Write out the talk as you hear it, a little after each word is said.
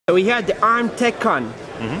We had the ARM Techcon,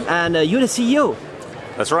 and you're the CEO.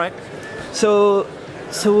 That's right. So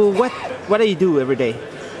what do you do every day?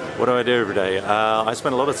 What do I do every day? I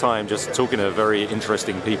spend a lot of time just talking to very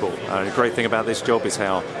interesting people. The great thing about this job is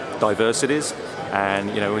how diverse it is.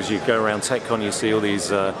 And as you go around Techcon, you see all these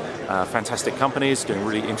fantastic companies doing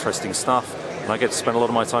really interesting stuff. And I get to spend a lot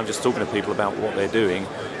of my time just talking to people about what they're doing,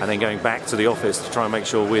 and then going back to the office to try and make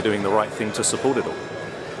sure we're doing the right thing to support it all.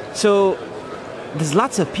 So there's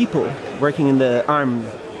lots of people working in the ARM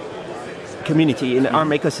community, in the ARM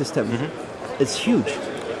ecosystem. It's huge.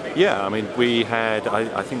 Yeah, I mean, we had,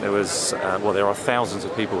 I think there was, there are thousands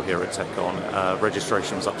of people here at Techcon.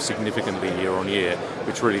 Registration was up significantly year on year,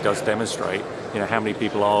 which really does demonstrate, how many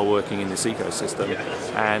people are working in this ecosystem.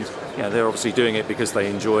 And, they're obviously doing it because they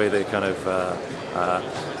enjoy the kind of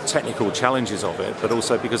technical challenges of it, but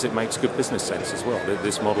also because it makes good business sense as well.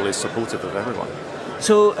 This model is supportive of everyone.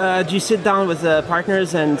 So, do you sit down with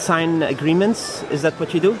partners and sign agreements? Is that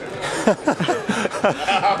what you do?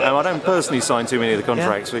 No, I don't personally sign too many of the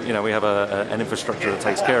contracts. Yeah. We have an infrastructure that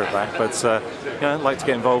takes care of that. But I like to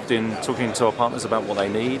get involved in talking to our partners about what they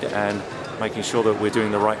need and making sure that we're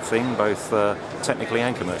doing the right thing, both technically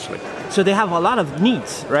and commercially. So they have a lot of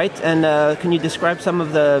needs, right? And can you describe some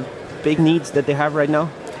of the big needs that they have right now?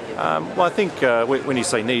 Well, I think when you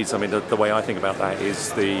say needs, I mean, the way I think about that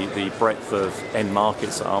is the breadth of end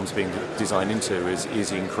markets that ARM's being designed into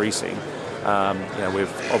is increasing. We're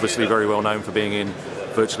obviously very well known for being in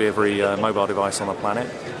virtually every mobile device on the planet,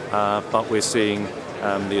 but we're seeing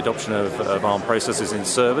the adoption of ARM processors in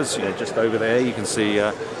servers. Just over there, you can see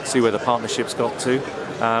where the partnership's got to.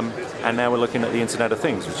 And now we're looking at the Internet of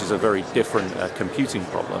Things, which is a very different computing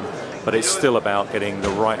problem, but it's still about getting the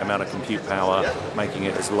right amount of compute power, making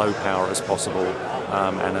it as low power as possible,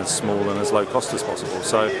 and as small and as low cost as possible.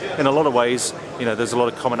 So in a lot of ways, there's a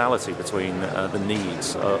lot of commonality between the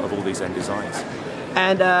needs of all these end designs.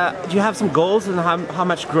 And do you have some goals on how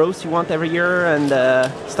much growth you want every year and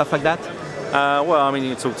stuff like that? Well, I mean,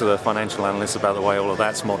 you talk to the financial analysts about the way all of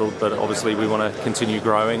that's modeled, but obviously we want to continue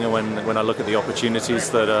growing. And when I look at the opportunities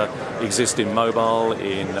that exist in mobile,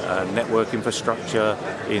 in network infrastructure,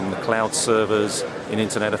 in cloud servers, in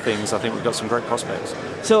Internet of Things, I think we've got some great prospects.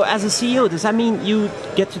 So as a CEO, does that mean you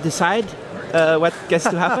get to decide what gets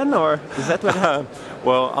to happen, or is that what happens?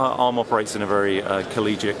 Well, ARM operates in a very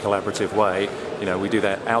collegiate, collaborative way. We do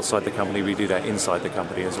that outside the company, we do that inside the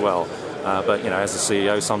company as well. But as a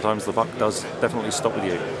CEO, sometimes the buck does definitely stop with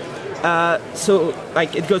you. So,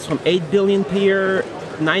 it goes from 8 billion per year,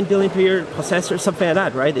 9 billion per year processors, something like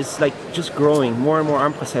that, right? It's just growing, more and more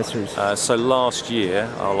ARM processors. So last year,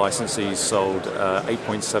 our licensees sold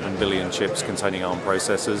 8.7 billion chips containing ARM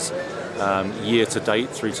processors. Year to date,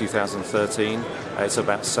 through 2013, it's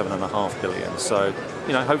about 7.5 billion. So,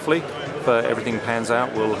 hopefully, if everything pans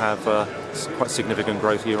out, we'll have quite significant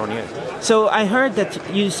growth year on year. So I heard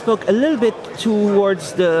that you spoke a little bit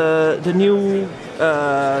towards the new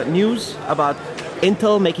news about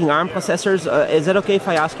Intel making ARM processors. Is it okay if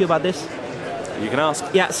I ask you about this? You can ask.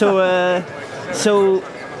 Yeah. So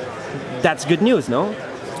that's good news, no?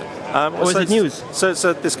 Or is it news?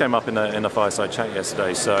 So this came up in a fireside chat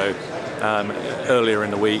yesterday. So earlier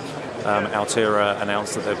in the week, Altera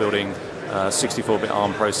announced that they're building 64-bit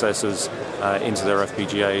ARM processors into their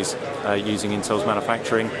FPGAs using Intel's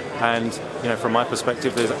manufacturing, and from my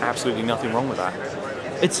perspective, there's absolutely nothing wrong with that.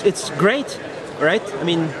 It's great, right? I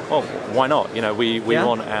mean, well, why not? We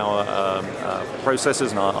want our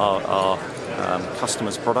processors and our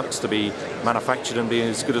customers' products to be manufactured and be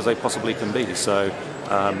as good as they possibly can be. So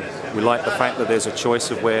we like the fact that there's a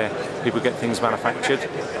choice of where people get things manufactured,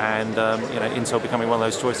 and Intel becoming one of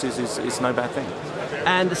those choices is no bad thing.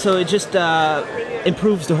 And so it just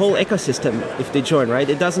improves the whole ecosystem if they join, right?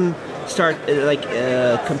 It doesn't start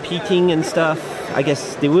competing and stuff. I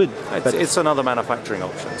guess they would. It's another manufacturing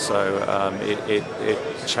option, so it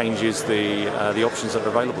changes the options that are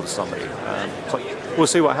available to somebody. So we'll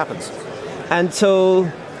see what happens. And so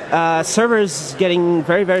servers getting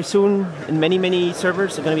very, very soon, and many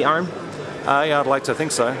servers are going to be ARM? Yeah, I'd like to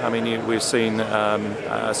think so. I mean, we've seen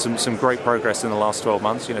some great progress in the last 12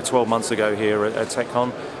 months. 12 months ago here at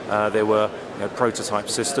Techcon, there were prototype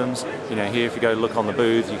systems. Here, if you go look on the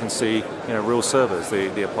booth, you can see real servers.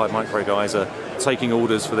 The Applied Micro guys are taking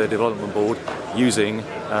orders for their development board using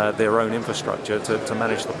their own infrastructure to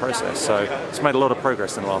manage the process. So it's made a lot of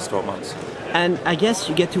progress in the last 12 months. And I guess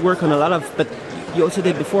you get to work on a lot of, but you also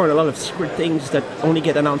did before, a lot of secret things that only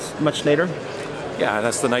get announced much later. Yeah,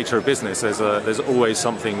 that's the nature of business. There's always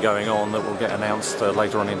something going on that will get announced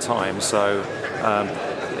later on in time. So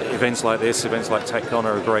events like this, events like Techcon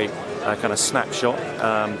are a great kind of snapshot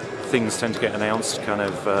things tend to get announced kind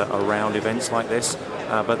of around events like this,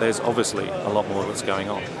 but there's obviously a lot more that's going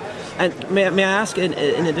on. And may I ask in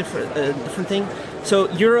a different thing? So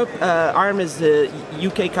Europe, ARM is a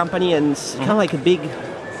UK company, and it's kind of like a big,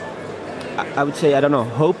 I would say, I don't know,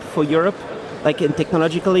 hope for Europe. Like in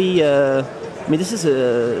technologically, I mean, this is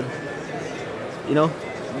a, you know,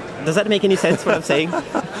 does that make any sense what I'm saying?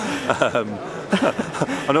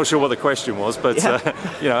 I'm not sure what the question was, but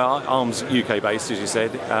yeah. ARM's UK based, as you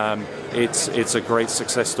said. It's a great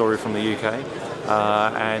success story from the UK,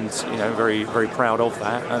 and very very proud of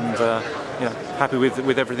that, and happy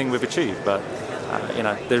with everything we've achieved. But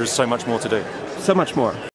there is so much more to do. So much more.